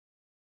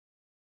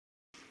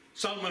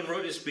Solomon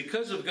wrote, "It's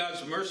because of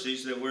God's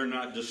mercies that we're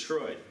not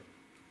destroyed.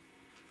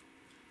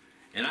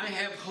 And I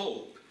have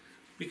hope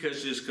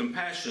because his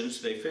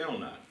compassions, they fail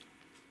not.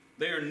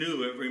 They are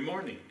new every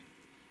morning.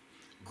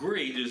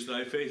 Great is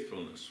thy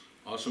faithfulness."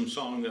 Awesome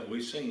song that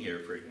we sing here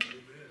for you.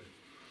 Amen.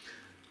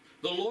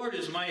 "The Lord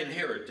is my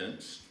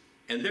inheritance,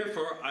 and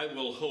therefore I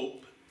will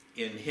hope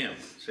in him."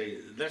 See,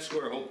 that's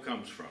where hope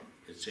comes from.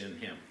 It's in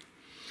him.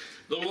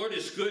 "The Lord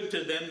is good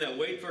to them that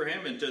wait for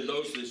him, and to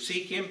those that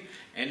seek him.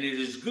 And it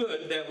is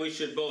good that we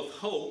should both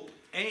hope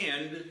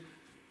and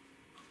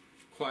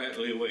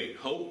quietly wait."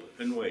 Hope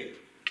and wait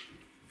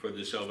for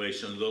the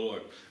salvation of the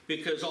Lord.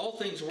 Because all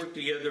things work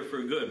together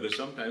for good, but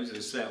sometimes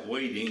it's that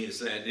waiting, it's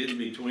that in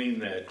between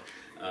that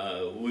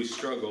we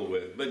struggle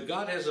with. But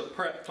God has a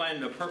plan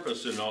and a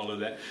purpose in all of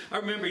that. I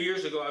remember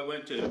years ago I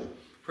went to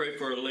pray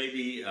for a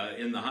lady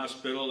in the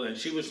hospital, and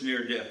she was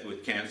near death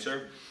with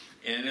cancer.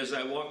 And as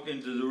I walked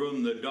into the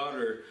room, the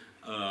daughter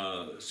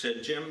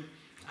said, "Jim,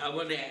 I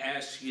want to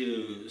ask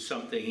you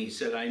something." He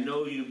said, "I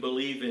know you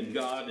believe in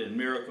God and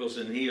miracles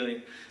and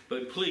healing,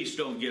 but please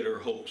don't get her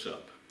hopes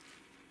up."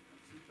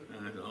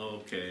 And I thought,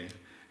 okay.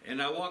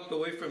 And I walked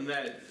away from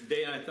that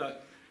day and I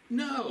thought,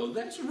 no,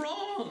 that's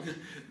wrong.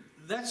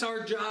 That's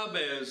our job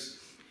as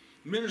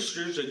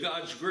ministers of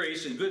God's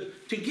grace and good,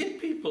 to get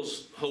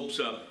people's hopes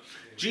up.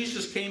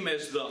 Jesus came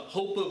as the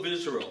hope of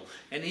Israel,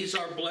 and he's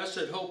our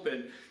blessed hope.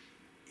 And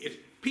if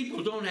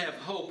people don't have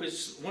hope,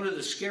 it's one of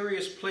the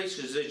scariest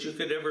places that you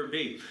could ever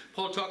be.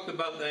 Paul talked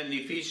about that in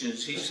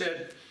Ephesians. He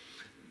said,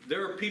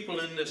 there are people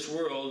in this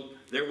world,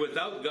 they're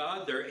without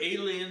God, they're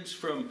aliens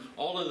from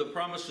all of the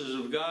promises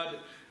of God,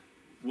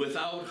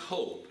 without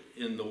hope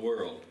in the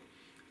world.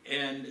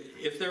 And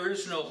if there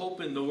is no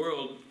hope in the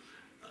world,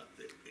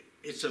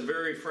 it's a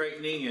very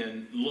frightening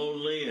and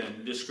lonely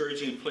and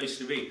discouraging place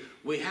to be.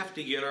 We have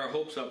to get our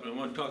hopes up, and I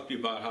want to talk to you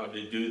about how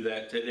to do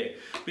that today.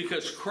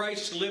 Because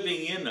Christ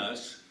living in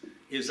us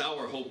is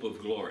our hope of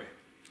glory.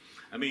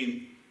 I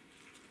mean,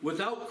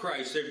 without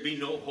Christ, there'd be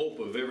no hope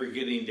of ever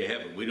getting to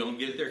heaven. We don't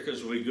get there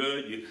because we're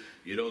good.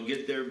 You don't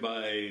get there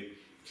by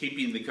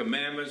keeping the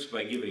commandments,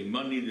 by giving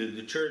money to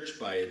the church,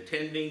 by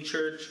attending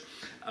church.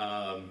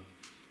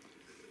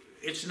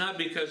 It's not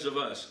because of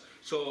us.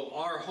 So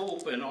our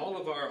hope and all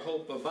of our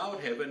hope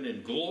about heaven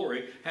and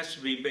glory has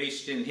to be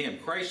based in him.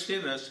 Christ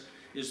in us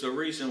is the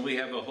reason we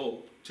have a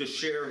hope to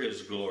share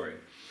his glory.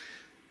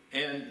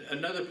 And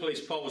another place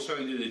Paul was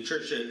talking to the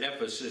church at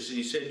Ephesus, and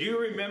he said, do you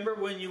remember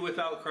when you were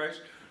without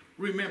Christ?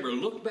 Remember,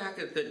 look back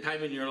at the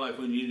time in your life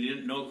when you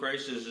didn't know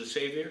Christ as a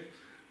Savior.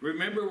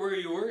 Remember where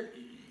you were?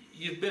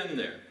 You've been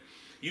there.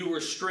 You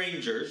were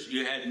strangers.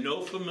 You had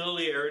no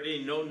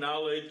familiarity, no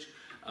knowledge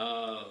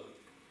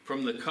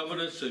from the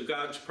covenants of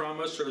God's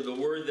promise or the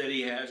word that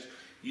he has.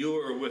 You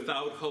are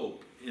without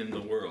hope in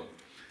the world.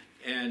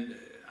 And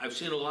I've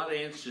seen a lot of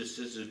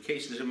instances of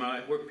cases in my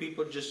life where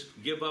people just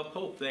give up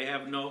hope. They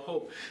have no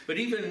hope. But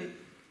even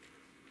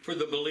for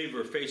the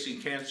believer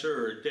facing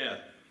cancer or death,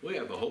 we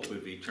have a hope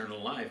of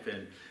eternal life.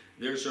 And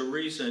there's a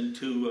reason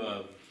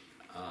to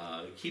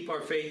keep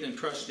our faith and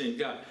trust in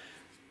God.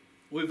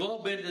 We've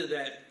all been to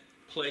that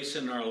place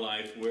in our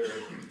life where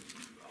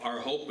our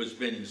hope has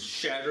been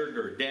shattered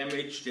or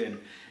damaged,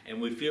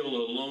 and we feel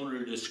alone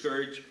or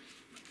discouraged.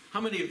 How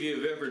many of you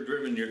have ever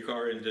driven your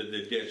car into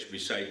the ditch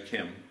beside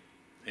Kim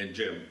and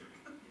Jim?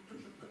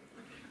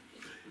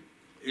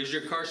 Is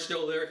your car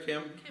still there,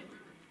 Kim?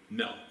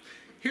 No.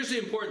 Here's the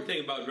important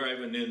thing about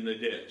driving in the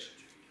ditch.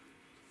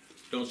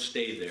 Don't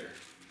stay there.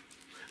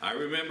 I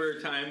remember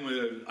a time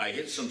when I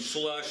hit some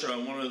slush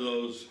on one of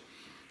those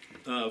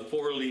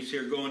four-leafs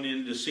here going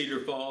into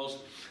Cedar Falls,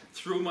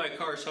 threw my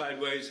car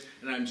sideways,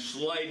 and I'm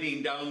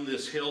sliding down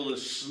this hill of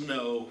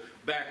snow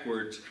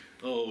backwards.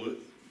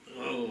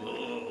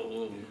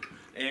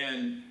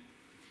 And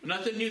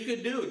nothing you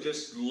could do,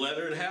 just let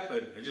it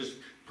happen. I just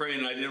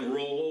praying I didn't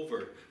roll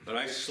over. But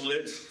I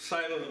slid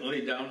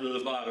silently down to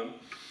the bottom,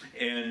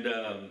 and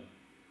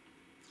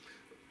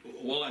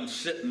while I'm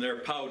sitting there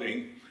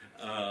pouting,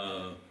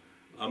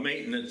 a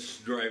maintenance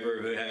driver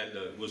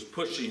who was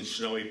pushing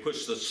snow, he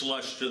pushed the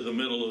slush to the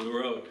middle of the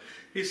road.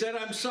 He said,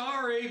 I'm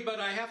sorry, but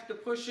I have to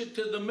push it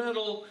to the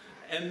middle,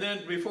 and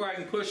then before I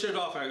can push it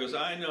off, I goes,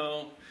 I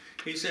know.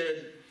 He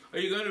said, are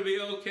you going to be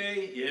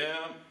okay?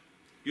 Yeah.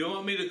 You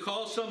want me to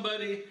call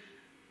somebody?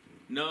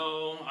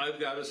 No, I've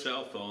got a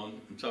cell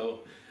phone. And so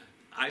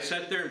I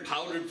sat there and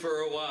pouted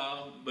for a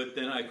while, but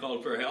then I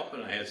called for help,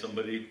 and I had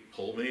somebody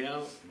pull me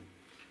out.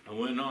 I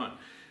went on.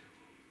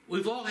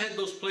 We've all had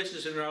those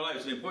places in our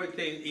lives. The important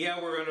thing,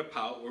 yeah, we're going to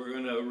pout, we're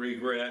going to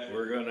regret,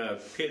 we're going to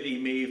pity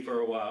me for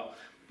a while,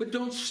 but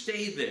don't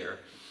stay there.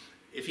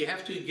 If you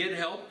have to get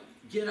help,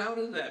 get out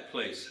of that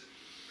place.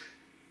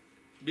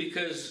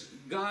 Because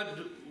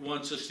God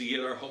wants us to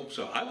get our hopes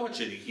up. I want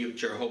you to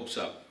get your hopes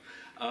up.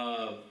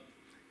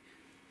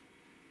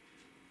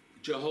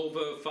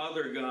 Jehovah,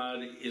 Father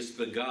God, is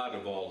the God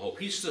of all hope.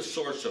 He's the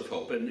source of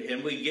hope,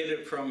 and we get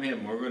it from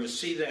him. We're going to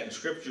see that in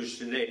scriptures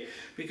today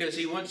because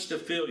he wants to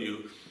fill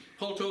you.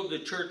 Paul told the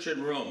church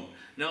in Rome,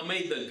 now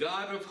may the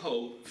God of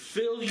hope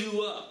fill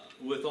you up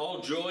with all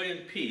joy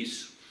and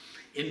peace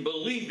in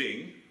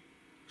believing,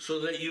 so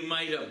that you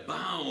might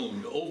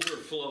abound,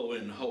 overflow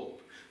in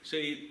hope.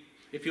 See,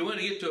 if you want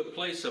to get to a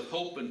place of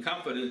hope and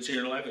confidence in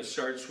your life, it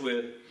starts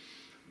with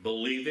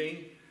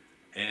believing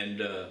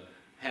and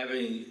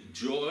having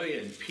joy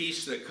and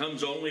peace that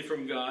comes only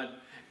from God,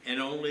 and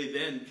only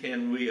then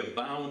can we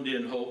abound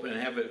in hope and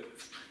have it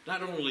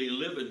not only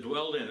live and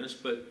dwell in us,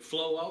 but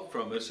flow out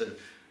from us. And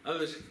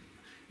others,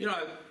 you know,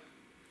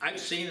 I've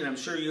seen, and I'm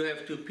sure you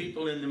have too,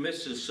 people in the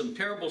midst of some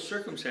terrible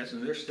circumstances,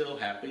 and they're still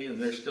happy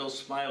and they're still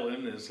smiling.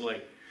 And it's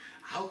like,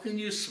 how can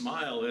you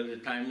smile at a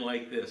time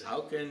like this?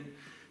 How can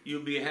you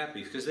be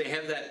happy? Because they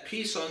have that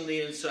peace on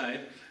the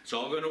inside. It's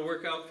all going to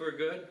work out for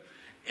good.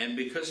 And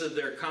because of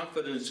their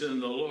confidence in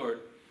the Lord,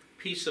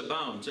 peace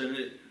abounds, and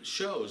it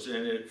shows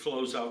and it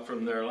flows out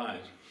from their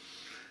lives.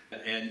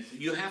 And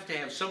you have to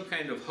have some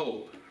kind of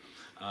hope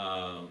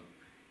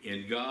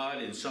in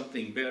God, in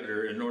something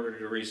better, in order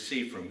to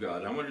receive from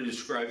God. I want to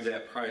describe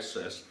that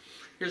process.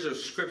 Here's a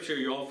scripture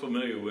you're all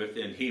familiar with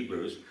in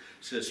Hebrews. It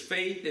says,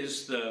 faith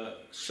is the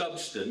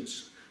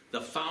substance,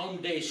 the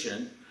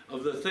foundation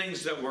of the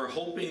things that we're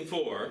hoping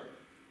for,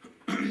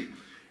 and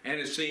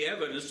it's the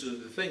evidence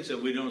of the things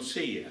that we don't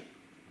see yet.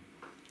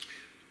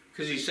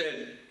 Because he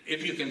said,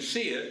 if you can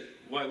see it,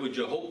 why would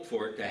you hope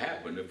for it to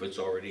happen if it's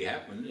already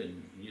happened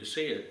and you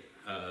see it?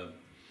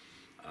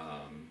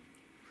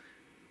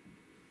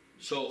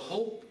 So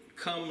hope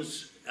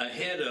comes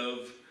ahead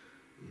of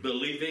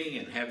believing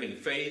and having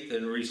faith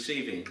and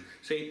receiving.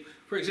 See,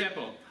 for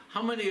example,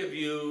 how many of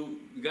you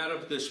got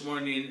up this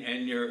morning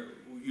and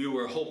you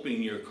were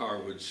hoping your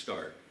car would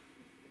start?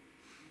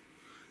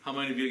 How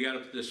many of you got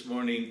up this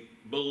morning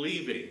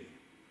believing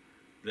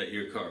that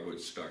your car would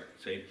start?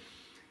 See,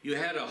 you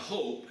had a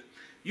hope.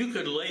 You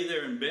could lay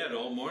there in bed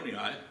all morning.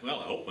 I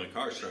hope my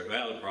car starts.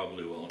 Well, it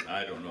probably won't.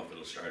 I don't know if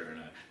it'll start or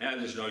not.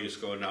 There's no use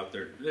going out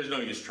there. There's no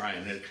use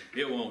trying it.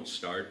 It won't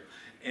start.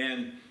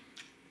 And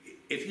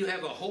if you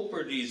have a hope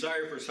or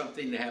desire for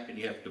something to happen,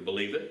 you have to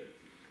believe it.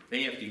 Then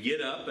you have to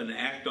get up and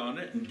act on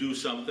it and do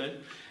something.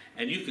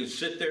 And you can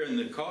sit there in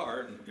the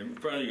car in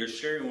front of your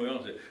steering wheel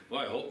and say, well,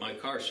 I hope my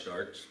car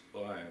starts.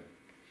 Well,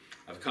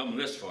 I've come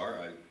this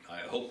far. I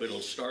hope it'll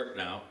start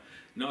now.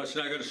 No, it's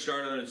not going to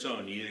start on its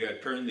own. You either got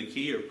to turn the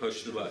key or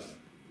push the button.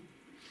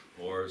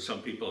 Or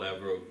some people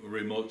have a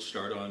remote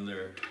start on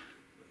their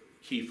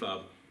key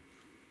fob.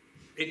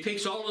 It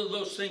takes all of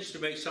those things to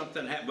make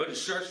something happen. But it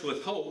starts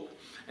with hope,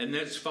 and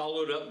then it's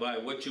followed up by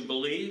what you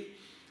believe,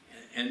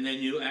 and then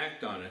you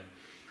act on it.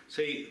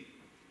 See,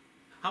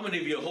 how many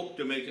of you hope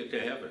to make it to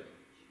heaven?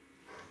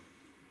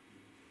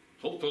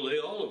 Hopefully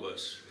all of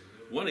us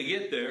want to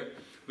get there,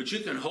 but you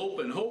can hope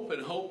and hope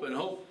and hope and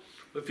hope.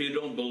 But if you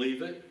don't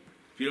believe it,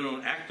 if you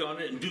don't act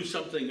on it and do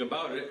something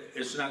about it,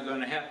 it's not going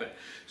to happen.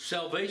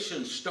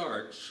 Salvation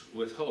starts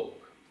with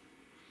hope.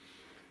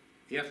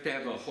 You have to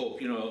have a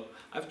hope. You know,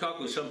 I've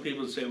talked with some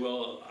people that say,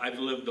 well, I've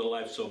lived a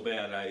life so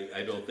bad,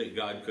 I don't think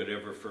God could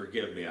ever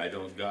forgive me. I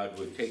don't, God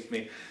would take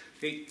me.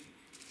 See,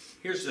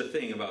 here's the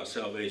thing about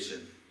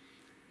salvation.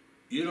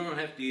 You don't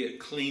have to get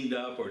cleaned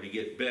up or to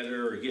get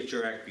better or get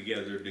your act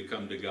together to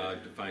come to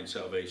God to find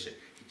salvation.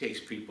 He takes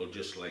people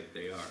just like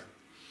they are.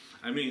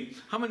 I mean,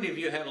 how many of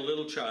you had a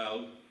little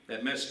child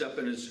that messed up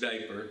in his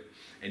diaper,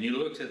 and you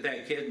looked at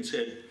that kid and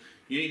said,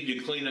 you need to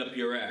clean up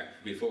your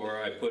act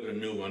before I put a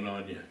new one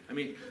on you? I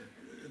mean,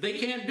 they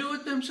can't do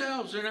it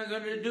themselves. They're not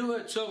going to do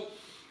it. So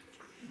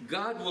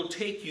God will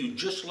take you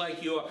just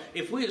like you are.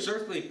 If we as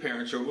earthly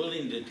parents are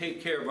willing to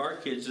take care of our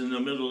kids in the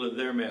middle of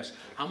their mess,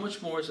 how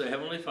much more is the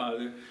Heavenly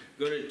Father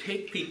going to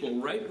take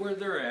people right where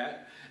they're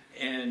at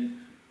and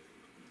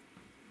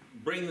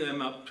bring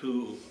them up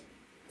to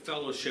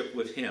fellowship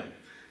with Him?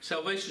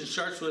 Salvation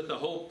starts with the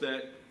hope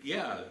that,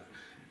 yeah,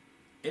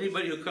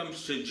 anybody who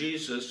comes to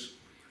Jesus,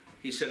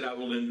 He said, I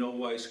will in no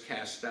wise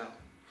cast out.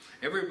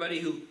 Everybody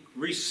who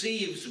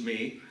receives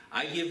me,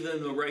 I give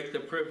them the right, the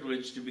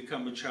privilege to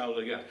become a child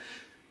of God.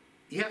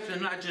 You have to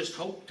not just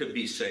hope to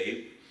be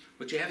saved,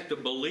 but you have to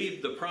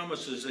believe the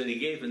promises that He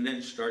gave and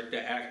then start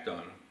to act on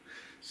them.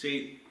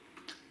 See,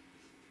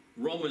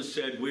 Romans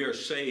said we are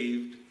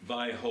saved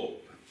by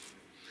hope.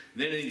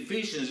 Then in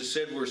Ephesians it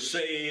said we're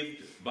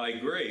saved by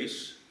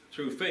grace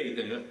through faith.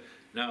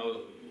 Now,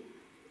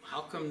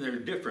 how come they're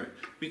different?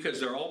 Because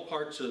they're all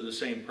parts of the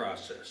same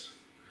process.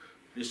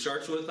 It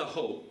starts with a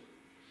hope,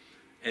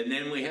 and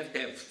then we have to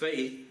have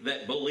faith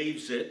that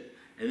believes it,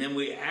 and then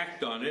we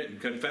act on it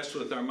and confess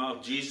with our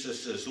mouth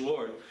Jesus as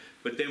Lord,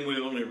 but then we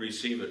only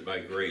receive it by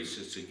grace.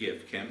 It's a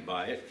gift. Can't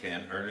buy it,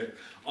 can't earn it.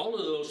 All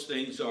of those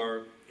things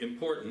are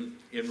important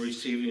in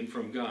receiving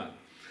from God.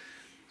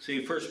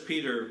 See, 1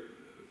 Peter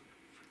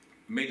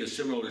made a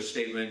similar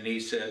statement, and he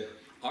said,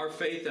 our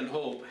faith and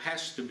hope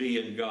has to be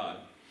in God.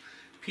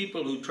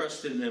 People who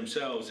trust in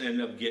themselves end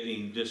up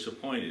getting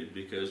disappointed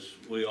because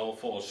we all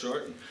fall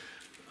short.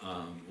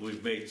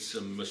 We've made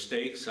some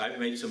mistakes. I've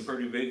made some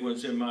pretty big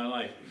ones in my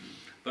life.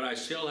 But I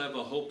still have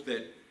a hope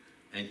that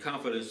and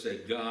confidence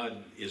that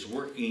God is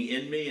working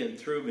in me and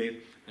through me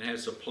and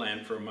has a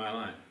plan for my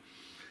life.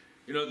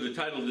 You know, the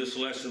title of this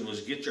lesson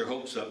was Get Your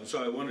Hopes Up.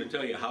 So I want to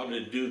tell you how to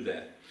do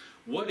that.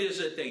 What is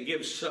it that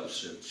gives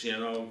substance? You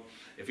know,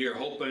 if you're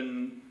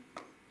hoping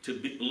to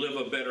live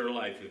a better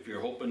life, if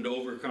you're hoping to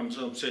overcome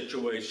some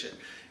situation,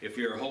 if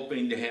you're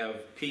hoping to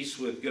have peace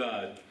with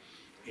God,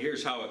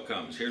 here's how it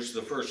comes. Here's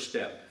the first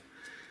step.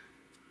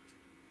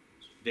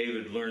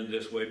 David learned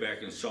this way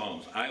back in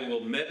Psalms. I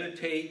will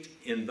meditate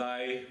in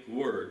thy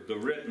word, the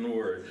written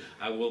word.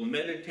 I will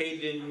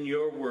meditate in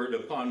your word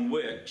upon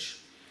which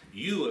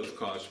you have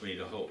caused me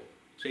to hope.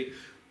 See,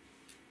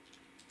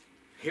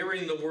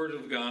 hearing the word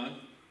of God,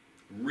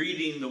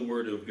 reading the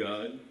word of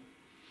God,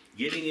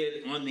 getting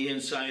it on the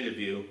inside of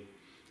you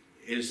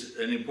is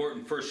an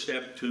important first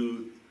step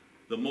to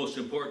the most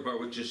important part,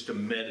 which is to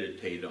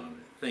meditate on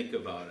it. Think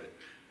about it.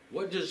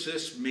 What does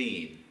this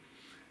mean?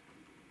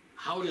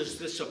 How does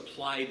this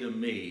apply to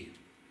me?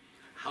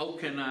 How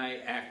can I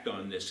act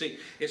on this? See,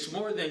 it's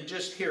more than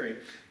just hearing.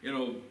 You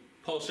know,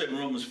 Paul said in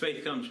Romans,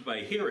 faith comes by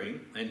hearing,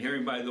 and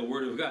hearing by the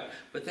word of God.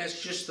 But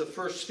that's just the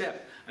first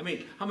step. I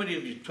mean, how many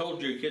of you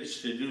told your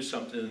kids to do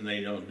something and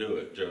they don't do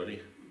it,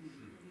 Jody?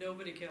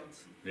 Nobody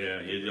counts.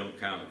 Yeah, you don't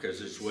count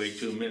because it's way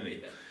too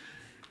many.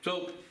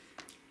 So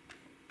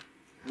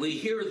we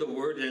hear the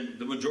word, and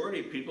the majority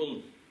of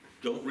people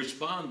don't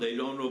respond. They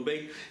don't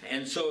obey.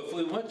 And so if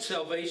we want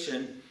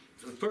salvation,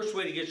 the first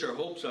way to get your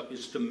hopes up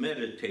is to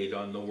meditate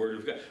on the Word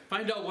of God.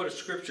 Find out what a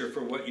scripture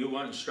for what you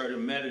want and start to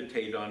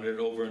meditate on it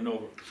over and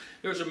over.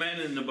 There's a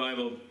man in the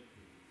Bible,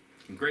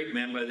 a great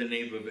man by the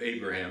name of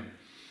Abraham.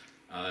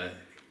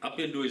 Up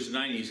into his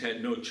 90s,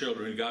 had no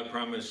children. God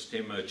promised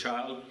him a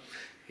child.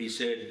 He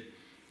said,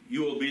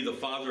 you will be the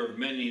father of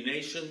many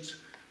nations.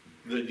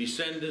 The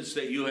descendants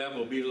that you have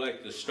will be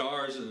like the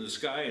stars in the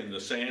sky and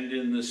the sand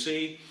in the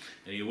sea.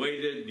 And he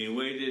waited, and he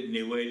waited, and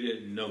he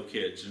waited, and no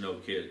kids, no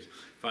kids.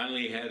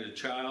 Finally, he had a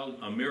child,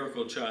 a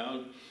miracle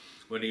child,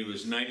 when he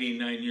was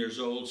 99 years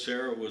old.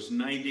 Sarah was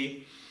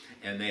 90,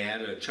 and they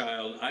had a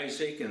child,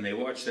 Isaac, and they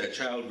watched that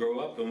child grow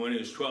up. And when he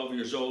was 12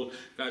 years old,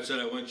 God said,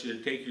 I want you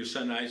to take your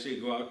son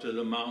Isaac, go out to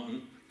the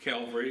mountain,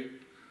 Calvary,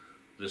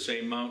 the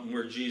same mountain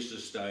where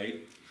Jesus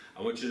died.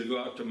 I want you to go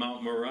out to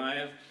Mount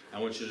Moriah. I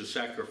want you to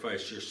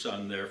sacrifice your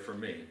son there for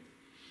me.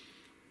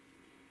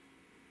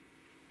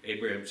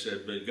 Abraham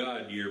said, but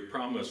God, your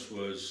promise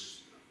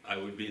was I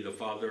would be the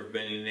father of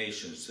many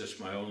nations. This is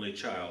my only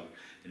child.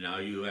 And now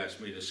you ask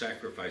me to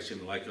sacrifice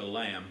him like a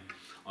lamb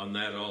on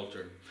that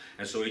altar.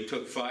 And so he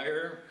took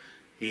fire.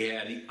 He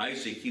had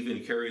Isaac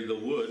even carry the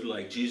wood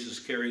like Jesus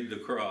carried the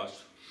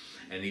cross.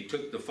 And he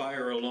took the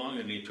fire along,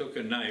 and he took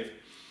a knife,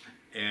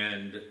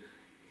 and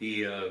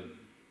he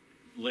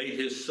laid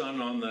his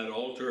son on that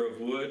altar of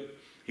wood.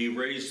 He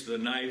raised the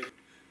knife.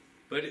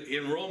 But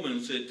in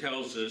Romans it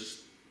tells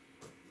us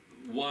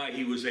why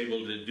he was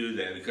able to do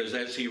that. Because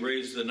as he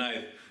raised the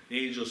knife,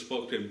 the angel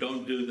spoke to him,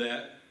 don't do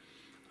that.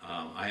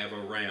 I have a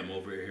ram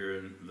over here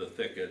in the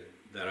thicket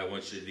that I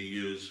want you to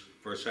use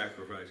for a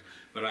sacrifice.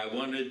 But I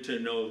wanted to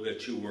know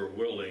that you were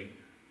willing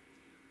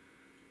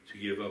to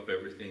give up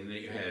everything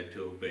that you had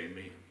to obey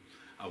me.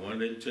 I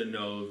wanted to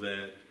know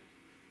that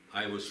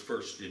I was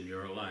first in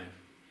your life.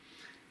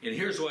 And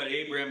here's why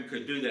Abraham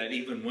could do that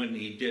even when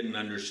he didn't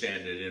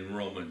understand it in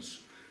Romans.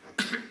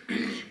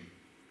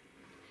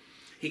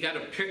 He got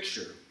a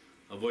picture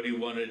of what he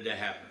wanted to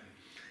happen.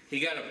 He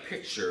got a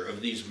picture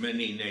of these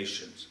many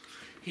nations.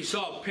 He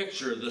saw a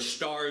picture of the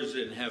stars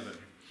in heaven.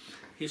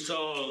 He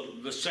saw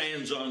the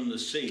sands on the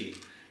sea.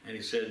 And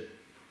he said,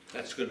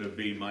 that's going to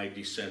be my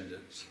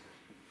descendants.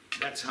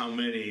 That's how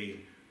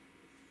many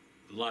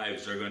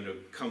lives are going to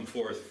come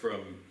forth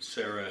from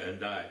Sarah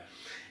and I.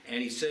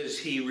 And he says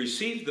he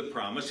received the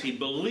promise. He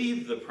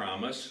believed the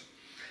promise.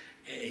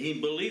 He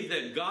believed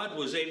that God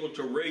was able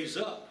to raise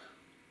up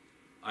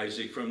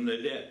Isaac from the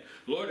dead.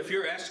 Lord, if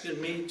you're asking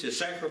me to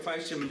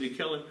sacrifice him and to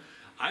kill him,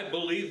 I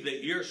believe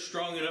that you're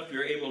strong enough,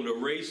 you're able to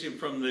raise him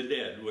from the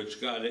dead, which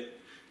God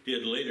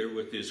did later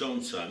with his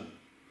own son.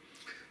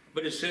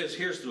 But it says,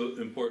 here's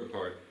the important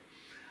part.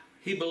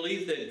 He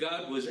believed that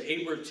God was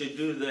able to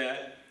do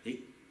that.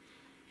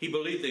 He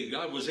believed that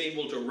God was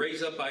able to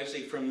raise up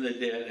Isaac from the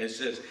dead. And it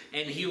says,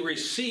 and he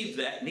received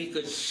that, and he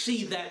could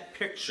see that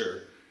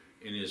picture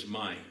in his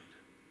mind.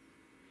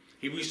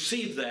 He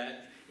received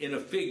that in a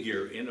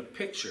figure, in a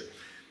picture.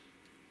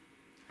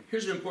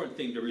 Here's an important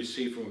thing to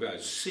receive from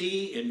God.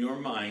 See in your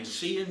mind,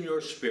 see in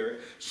your spirit,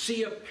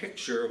 see a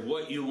picture of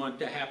what you want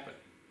to happen.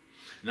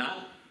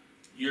 Not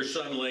your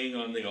son laying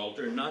on the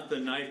altar, not the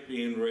knife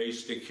being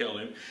raised to kill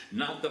him,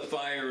 not the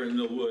fire in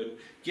the wood.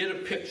 Get a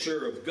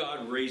picture of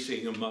God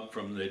raising him up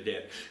from the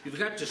dead. You've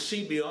got to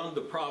see beyond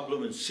the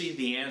problem and see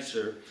the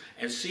answer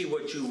and see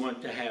what you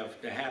want to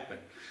have to happen.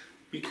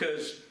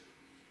 Because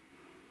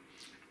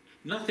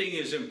nothing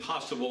is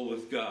impossible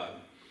with God.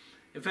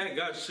 In fact,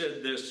 God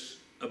said this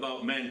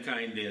about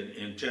mankind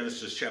in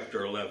Genesis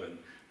chapter 11.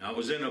 Now, it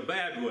was in a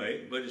bad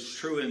way, but it's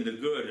true in the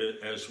good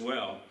as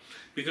well.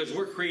 Because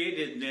we're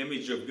created in the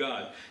image of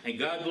God. And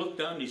God looked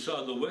down and he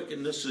saw the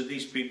wickedness of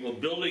these people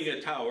building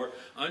a tower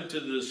unto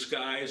the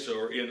skies,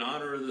 or in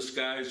honor of the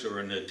skies, or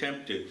an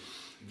attempt to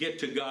get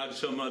to God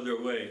some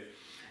other way.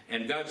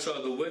 And God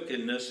saw the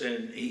wickedness,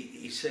 and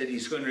he said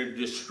he's going to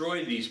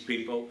destroy these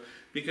people,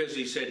 because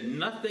he said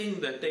nothing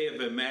that they have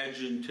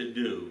imagined to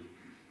do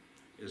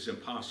is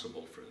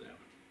impossible for them.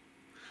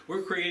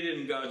 We're created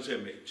in God's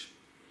image.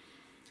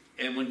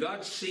 And when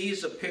God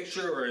sees a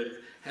picture or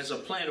has a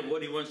plan of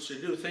what he wants to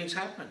do, things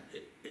happen.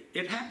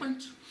 It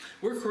happens.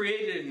 We're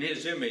created in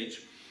his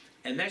image,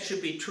 and that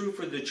should be true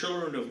for the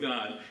children of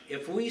God.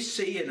 If we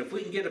see and if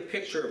we can get a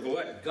picture of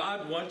what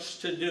God wants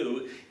to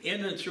do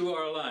in and through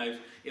our lives,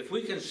 if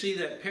we can see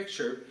that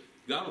picture,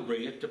 God will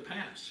bring it to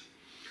pass.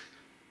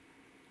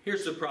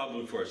 Here's the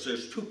problem for us.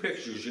 There's two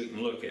pictures you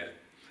can look at.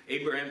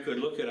 Abraham could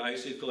look at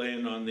Isaac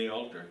laying on the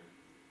altar,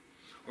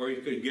 or he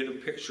could get a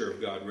picture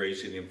of God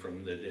raising him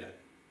from the dead.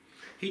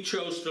 He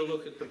chose to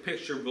look at the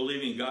picture,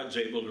 believing God's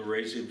able to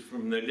raise him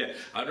from the dead.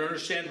 I don't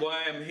understand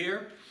why I'm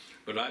here,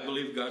 but I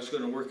believe God's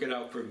going to work it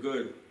out for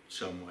good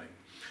some way.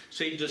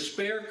 See,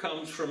 despair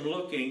comes from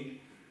looking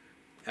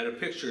at a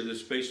picture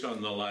that's based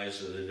on the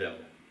lies of the devil.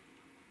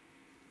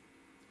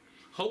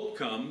 Hope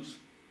comes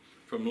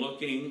from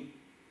looking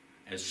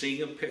and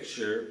seeing a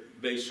picture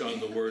based on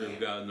the Word of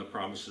God and the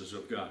promises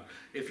of God.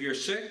 If you're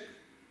sick,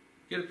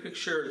 get a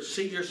picture,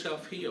 see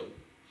yourself healed.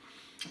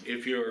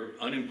 If you're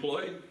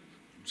unemployed,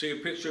 see a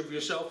picture of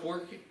yourself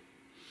working.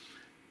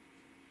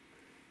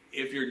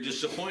 If you're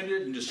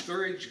disappointed and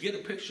discouraged, get a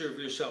picture of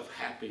yourself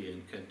happy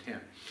and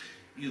content.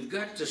 You've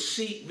got to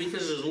see,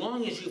 because as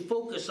long as you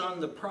focus on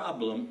the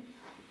problem,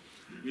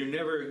 you're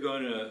never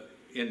going to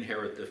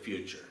inherit the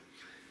future.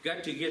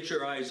 Got to get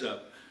your eyes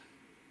up.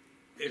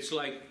 It's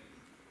like,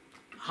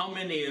 how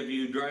many of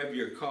you drive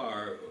your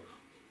car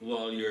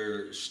while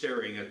you're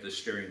staring at the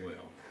steering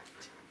wheel?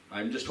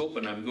 I'm just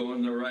hoping I'm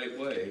going the right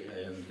way,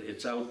 and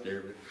it's out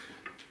there.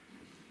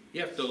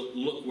 You have to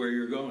look where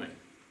you're going.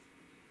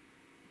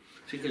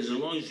 See, because as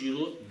long as you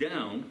look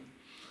down,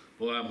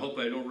 well, I hope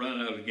I don't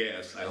run out of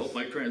gas. I hope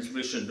my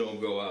transmission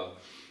don't go out.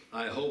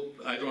 I hope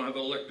I don't have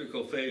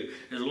electrical failure.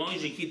 As long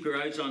as you keep your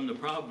eyes on the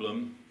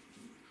problem,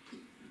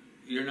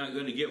 you're not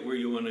going to get where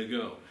you want to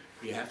go.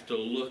 You have to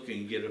look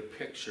and get a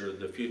picture of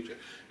the future.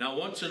 Now,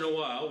 once in a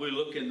while, we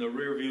look in the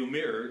rearview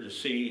mirror to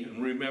see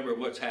and remember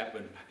what's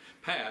happened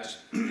past.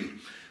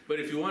 But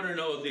if you want to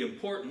know the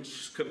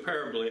importance,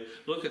 comparably,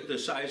 look at the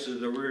size of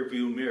the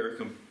rearview mirror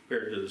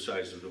compared to the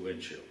size of the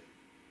windshield.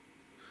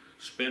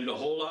 Spend a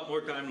whole lot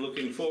more time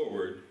looking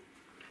forward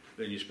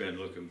than you spend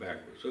looking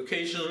backwards.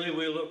 Occasionally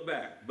we look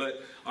back,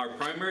 but our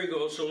primary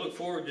goal is to look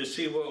forward to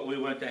see what we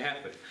want to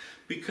happen.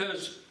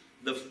 Because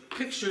the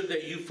picture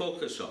that you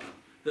focus on,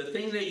 the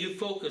thing that you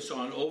focus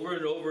on over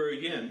and over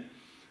again,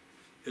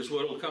 is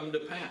what will come to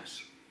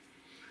pass.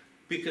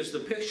 Because the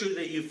picture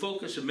that you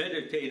focus and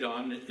meditate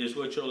on is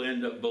what you'll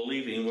end up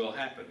believing will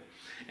happen.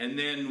 And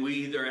then we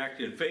either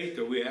act in faith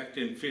or we act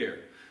in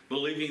fear.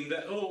 Believing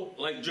that, oh,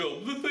 like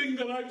Job, the thing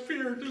that I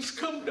feared has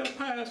come to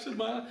pass in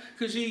my life.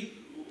 Because he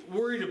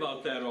worried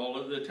about that all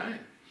of the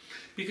time.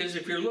 Because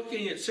if you're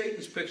looking at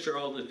Satan's picture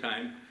all the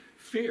time,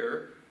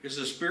 fear is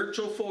a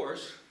spiritual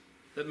force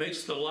that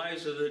makes the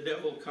lies of the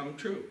devil come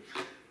true.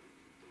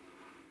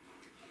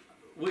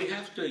 We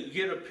have to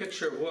get a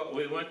picture of what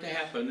we want to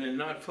happen and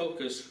not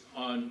focus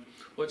on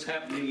what's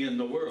happening in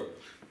the world.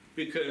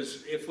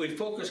 Because if we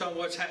focus on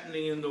what's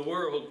happening in the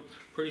world,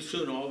 pretty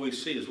soon all we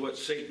see is what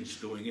Satan's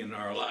doing in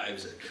our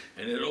lives.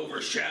 And it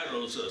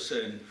overshadows us,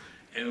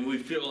 and we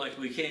feel like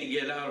we can't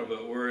get out of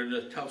it. We're in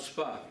a tough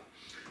spot.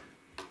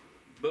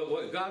 But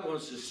what God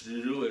wants us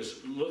to do is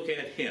look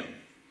at him.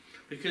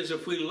 Because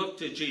if we look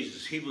to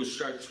Jesus, Hebrews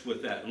starts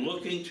with that.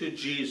 Looking to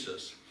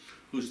Jesus,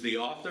 who's the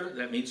author,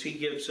 that means he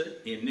gives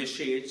it, he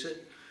initiates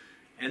it,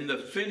 and the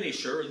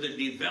finisher, the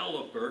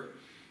developer,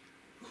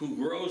 who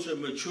grows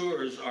and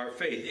matures our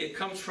faith. It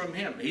comes from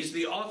him. He's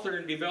the author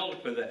and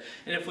developer of that.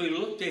 And if we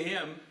look to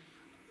him,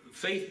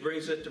 faith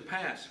brings it to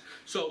pass.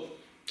 So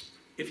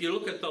if you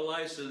look at the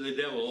lies of the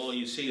devil, all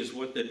you see is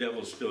what the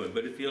devil's doing.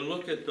 But if you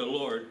look at the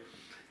Lord,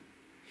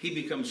 he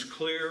becomes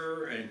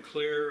clearer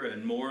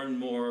and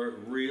more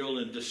real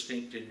and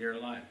distinct in your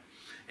life.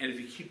 And if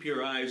you keep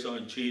your eyes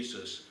on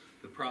Jesus,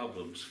 the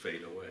problems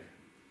fade away.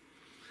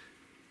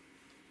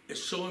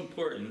 It's so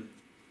important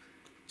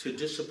to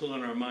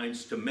discipline our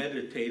minds to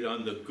meditate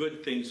on the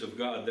good things of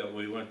God that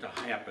we want to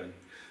happen,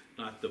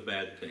 not the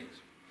bad things.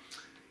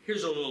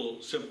 Here's a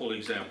little simple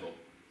example.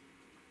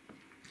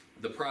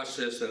 The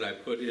process that I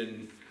put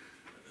in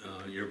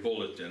your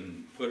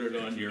bulletin, put it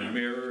on your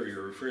mirror, or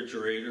your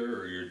refrigerator,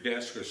 or your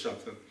desk or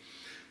something.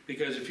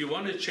 Because if you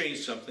want to change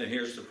something,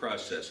 here's the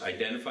process.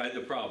 Identify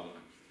the problem.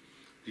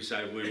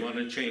 Decide we want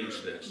to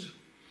change this.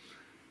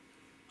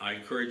 I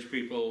encourage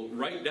people,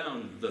 write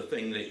down the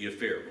thing that you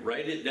fear.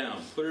 Write it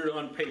down. Put it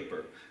on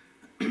paper.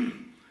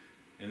 And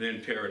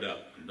then tear it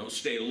up. Don't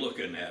stay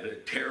looking at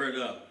it. Tear it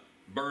up.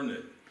 Burn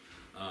it.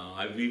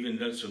 I've even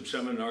done some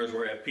seminars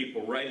where I have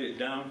people write it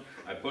down.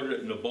 I put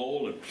it in a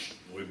bowl and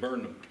we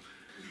burn them.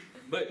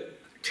 But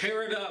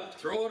tear it up.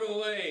 Throw it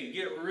away.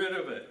 Get rid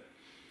of it.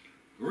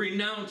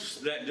 Renounce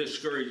that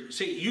discouragement.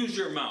 See, use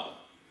your mouth.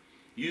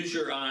 Use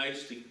your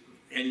eyes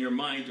and your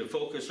mind to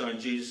focus on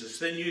Jesus,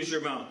 then use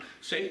your mouth.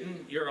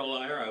 Satan, you're a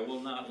liar. I will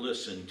not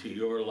listen to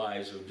your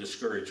lies of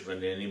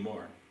discouragement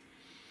anymore.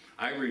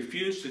 I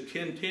refuse to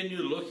continue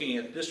looking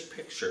at this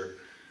picture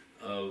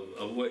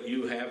of what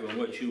you have and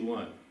what you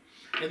want.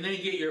 And then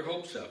get your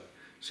hopes up.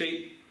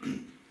 See,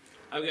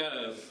 I've got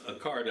a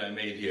card I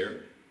made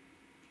here.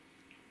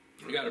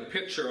 I got a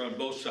picture on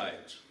both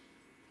sides.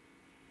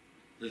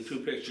 The two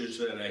pictures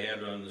that I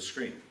had on the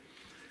screen.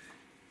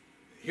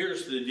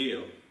 Here's the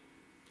deal.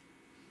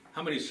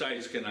 How many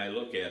sides can I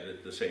look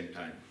at the same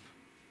time?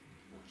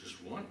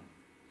 Just one.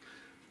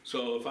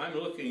 So if I'm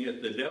looking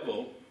at the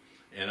devil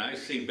and I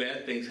see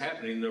bad things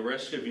happening, the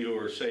rest of you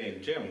are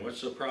saying, Jim,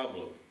 what's the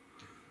problem?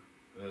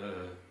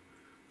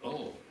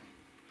 Oh.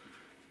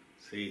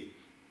 See,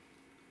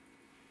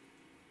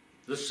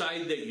 the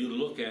side that you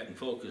look at and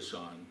focus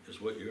on is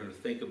what you're going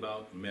to think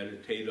about,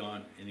 meditate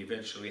on, and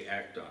eventually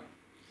act on.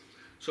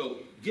 So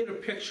get a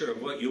picture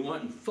of what you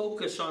want and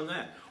focus on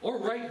that. Or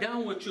write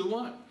down what you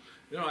want.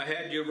 You know, I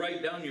had you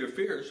write down your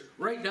fears.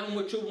 Write down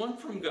what you want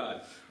from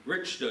God.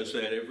 Rich does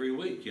that every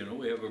week. You know,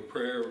 we have a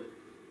prayer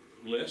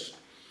list.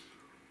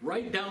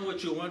 Write down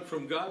what you want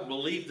from God.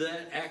 Believe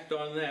that, act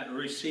on that, and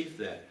receive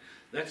that.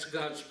 That's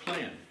God's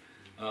plan.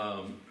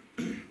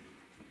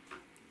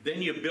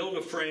 Then you build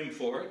a frame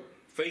for it.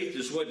 Faith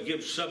is what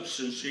gives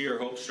substance to your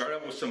hopes. Start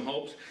out with some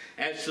hopes,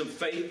 add some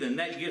faith, and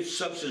that gives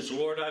substance.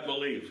 Lord, I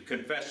believe.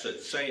 Confess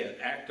it, say it,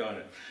 act on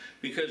it.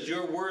 Because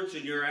your words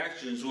and your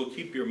actions will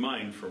keep your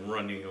mind from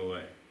running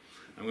away.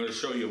 I'm going to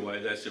show you why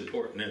that's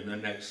important in the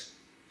next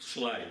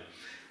slide.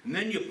 And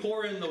then you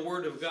pour in the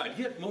Word of God.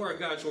 Get more of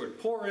God's Word.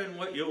 Pour in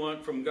what you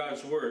want from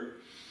God's Word.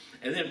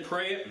 And then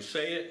pray it and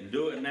say it and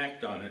do it and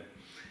act on it.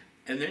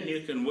 And then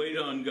you can wait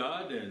on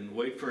God and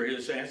wait for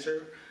His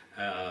answer.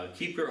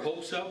 Keep your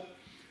hopes up.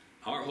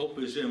 Our hope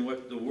is in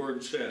what the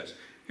Word says.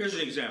 Here's an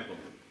example.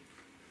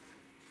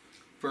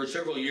 For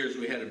several years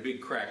we had a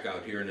big crack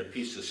out here in a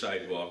piece of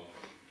sidewalk.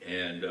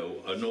 And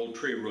an old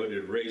tree root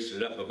had raised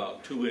it up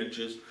about 2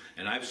 inches.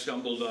 And I've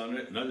stumbled on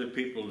it and other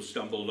people have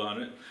stumbled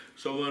on it.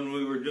 So when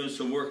we were doing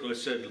some work, I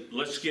said,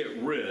 let's get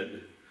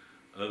rid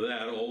of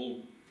that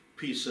old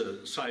piece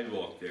of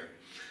sidewalk there.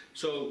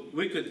 So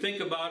we could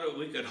think about it,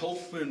 we could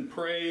hope and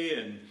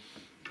pray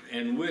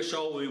and wish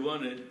all we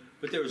wanted,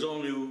 but there was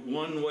only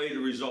one way to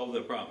resolve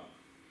the problem.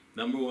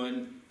 Number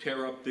one,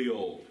 tear up the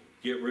old,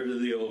 get rid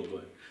of the old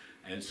one.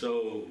 And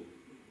so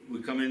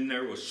we come in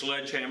there with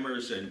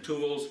sledgehammers and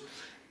tools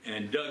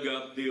and dug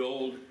up the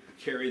old,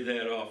 carried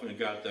that off and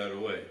got that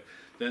away.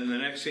 Then the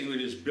next thing we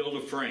did is build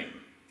a frame.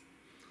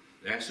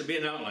 There has to be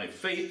an outline.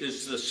 Faith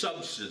is the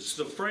substance,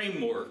 the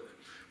framework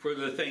for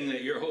the thing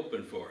that you're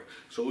hoping for.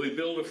 So we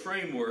build a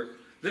framework.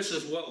 This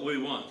is what we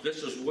want.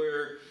 This is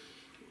where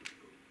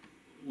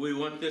we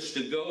want this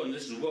to go, and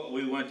this is what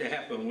we want to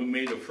happen. We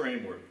made a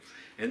framework.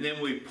 And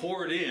then we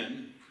poured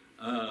in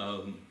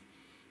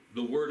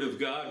the Word of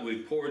God.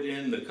 We poured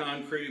in the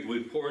concrete.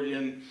 We poured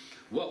in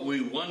what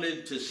we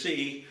wanted to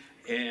see,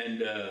 and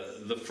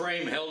the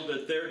frame held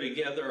it there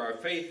together. Our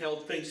faith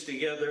held things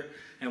together,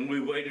 and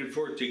we waited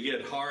for it to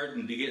get hard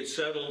and to get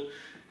settled,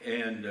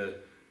 and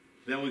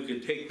then we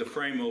could take the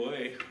frame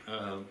away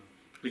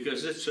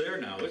because it's there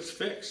now. It's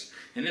fixed,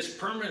 and it's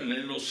permanent,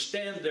 and it'll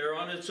stand there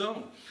on its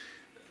own.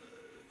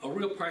 A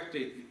real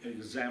practical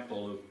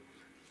example of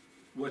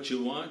what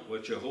you want,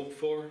 what you hope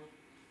for.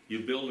 You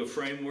build a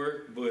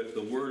framework with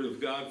the Word of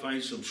God.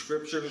 Find some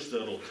scriptures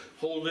that'll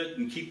hold it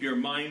and keep your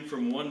mind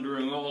from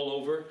wandering all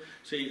over.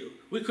 See,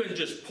 we couldn't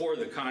just pour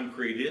the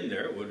concrete in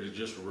there. It would have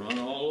just run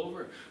all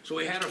over. So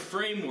we had a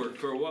framework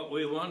for what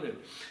we wanted.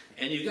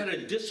 And you got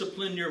to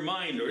discipline your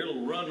mind or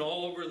it'll run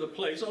all over the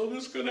place. Oh,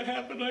 this is going to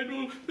happen. I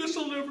know this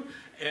will never.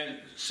 And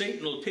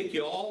Satan will take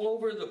you all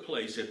over the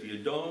place if you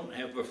don't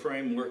have a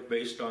framework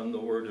based on the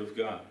Word of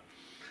God.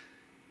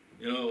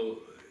 You know,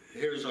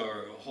 here's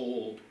our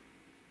whole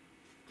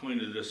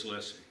point of this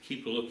lesson.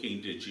 Keep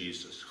looking to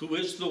Jesus, who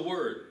is the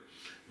Word.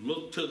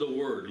 Look to the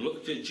Word.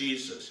 Look to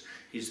Jesus.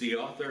 He's the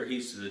author.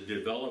 He's the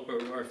developer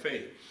of our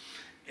faith.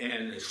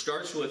 And it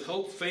starts with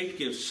hope. Faith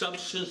gives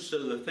substance to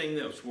the thing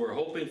that we're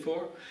hoping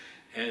for.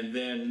 And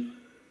then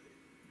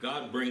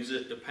God brings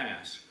it to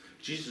pass.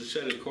 Jesus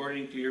said,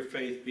 according to your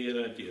faith, be it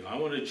unto you. I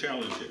want to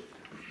challenge you.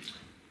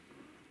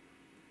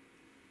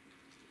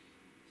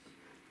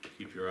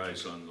 Keep your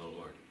eyes on the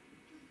Lord.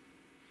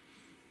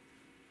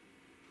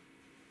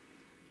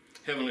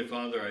 Heavenly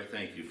Father, I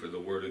thank you for the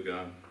Word of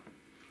God.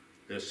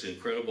 This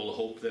incredible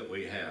hope that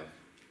we have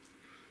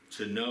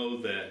to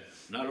know that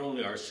not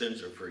only our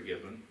sins are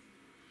forgiven,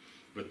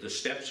 but the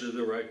steps of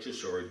the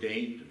righteous are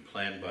ordained and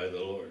planned by the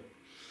Lord.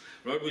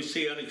 Lord, we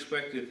see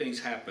unexpected things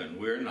happen.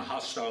 We're in a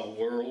hostile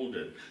world,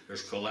 and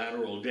there's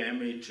collateral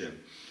damage, and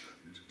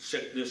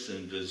sickness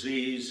and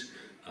disease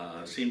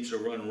seems to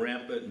run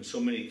rampant in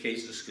so many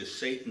cases because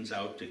Satan's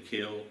out to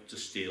kill, to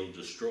steal,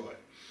 destroy.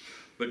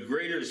 But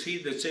greater is he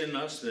that's in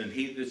us than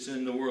he that's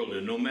in the world.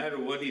 And no matter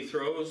what he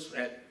throws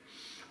at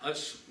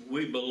us,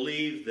 we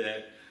believe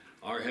that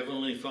Our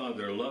Heavenly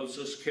Father loves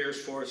us,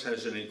 cares for us,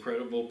 has an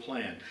incredible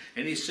plan.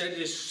 And He sent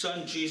His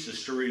Son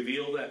Jesus to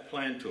reveal that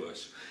plan to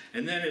us.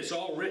 And then it's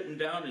all written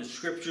down in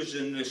scriptures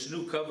in this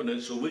new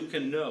covenant so we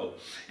can know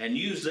and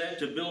use that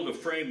to build a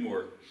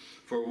framework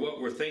for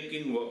what we're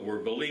thinking, what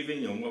we're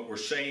believing, and what we're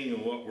saying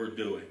and what we're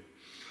doing.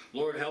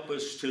 Lord, help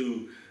us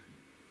to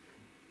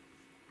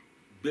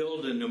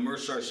build and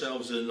immerse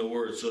ourselves in the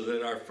Word so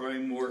that our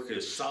framework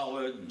is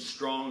solid and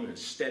strong and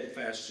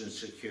steadfast and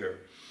secure.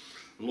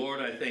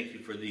 Lord, I thank you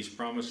for these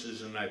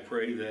promises, and I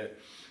pray that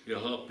you'll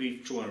help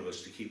each one of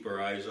us to keep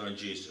our eyes on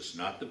Jesus.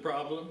 Not the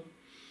problem,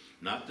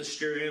 not the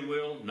steering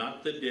wheel,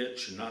 not the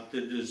ditch, not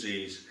the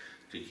disease,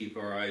 to keep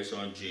our eyes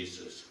on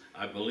Jesus.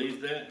 I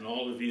believe that, and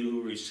all of you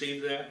who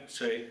receive that,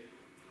 say,